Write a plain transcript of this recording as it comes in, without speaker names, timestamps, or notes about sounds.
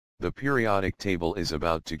The periodic table is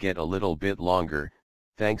about to get a little bit longer,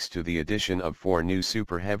 thanks to the addition of 4 new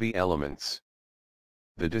super heavy elements.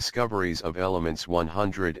 The discoveries of elements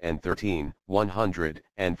 113,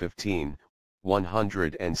 115,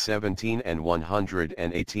 117 and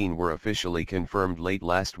 118 were officially confirmed late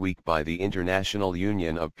last week by the International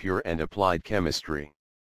Union of Pure and Applied Chemistry.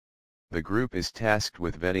 The group is tasked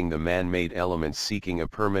with vetting the man-made elements seeking a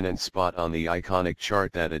permanent spot on the iconic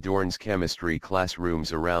chart that adorns chemistry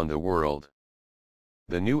classrooms around the world.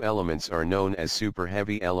 The new elements are known as super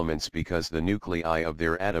heavy elements because the nuclei of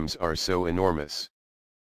their atoms are so enormous.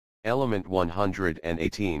 Element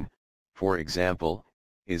 118, for example,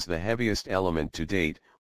 is the heaviest element to date,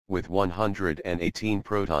 with 118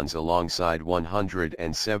 protons alongside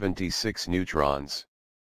 176 neutrons.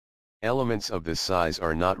 Elements of this size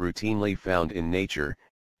are not routinely found in nature,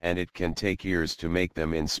 and it can take years to make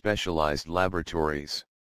them in specialized laboratories.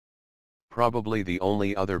 Probably the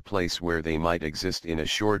only other place where they might exist in a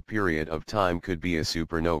short period of time could be a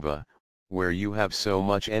supernova, where you have so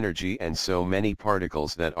much energy and so many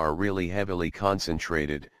particles that are really heavily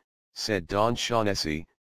concentrated, said Don Shaughnessy,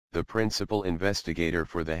 the principal investigator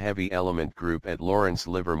for the Heavy Element Group at Lawrence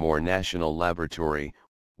Livermore National Laboratory,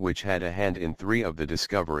 which had a hand in 3 of the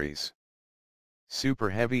discoveries. Super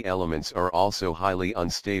heavy elements are also highly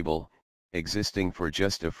unstable, existing for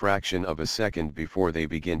just a fraction of a second before they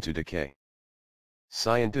begin to decay.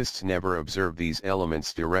 Scientists never observe these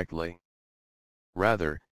elements directly.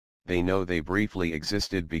 Rather, they know they briefly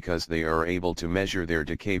existed because they are able to measure their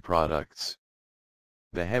decay products.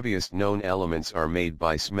 The heaviest known elements are made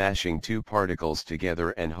by smashing 2 particles together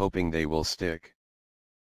and hoping they will stick.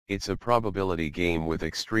 It's a probability game with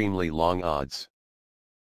extremely long odds.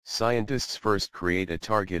 Scientists first create a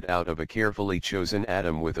target out of a carefully chosen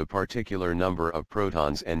atom with a particular number of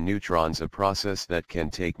protons and neutrons, a process that can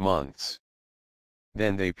take months.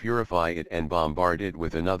 Then they purify it and bombard it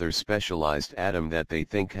with another specialized atom that they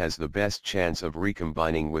think has the best chance of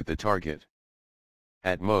recombining with the target.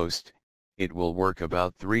 At most, it will work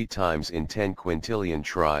about 3 times in 10 quintillion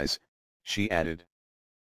tries, she added.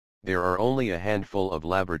 There are only a handful of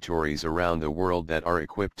laboratories around the world that are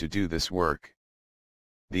equipped to do this work.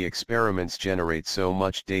 The experiments generate so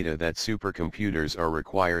much data that supercomputers are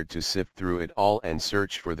required to sift through it all and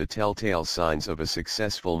search for the telltale signs of a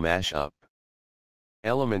successful mashup.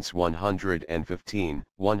 Elements 115,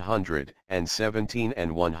 117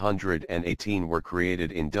 and 118 were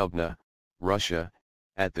created in Dubna, Russia,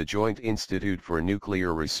 at the Joint Institute for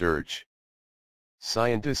Nuclear Research.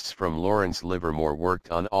 Scientists from Lawrence Livermore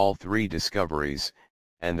worked on all 3 discoveries,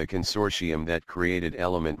 and the consortium that created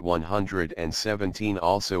element 117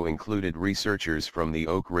 also included researchers from the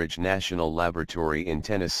Oak Ridge National Laboratory in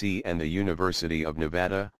Tennessee and the University of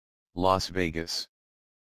Nevada, Las Vegas.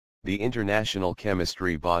 The international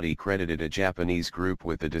chemistry body credited a Japanese group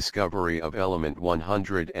with the discovery of element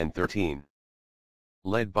 113.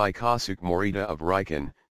 Led by Kasuke Morita of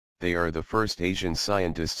Riken, they are the first Asian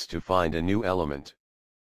scientists to find a new element.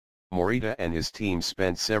 Morita and his team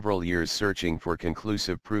spent several years searching for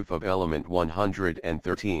conclusive proof of element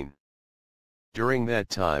 113. During that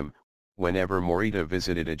time, whenever Morita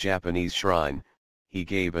visited a Japanese shrine, he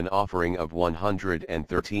gave an offering of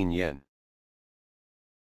 113 yen.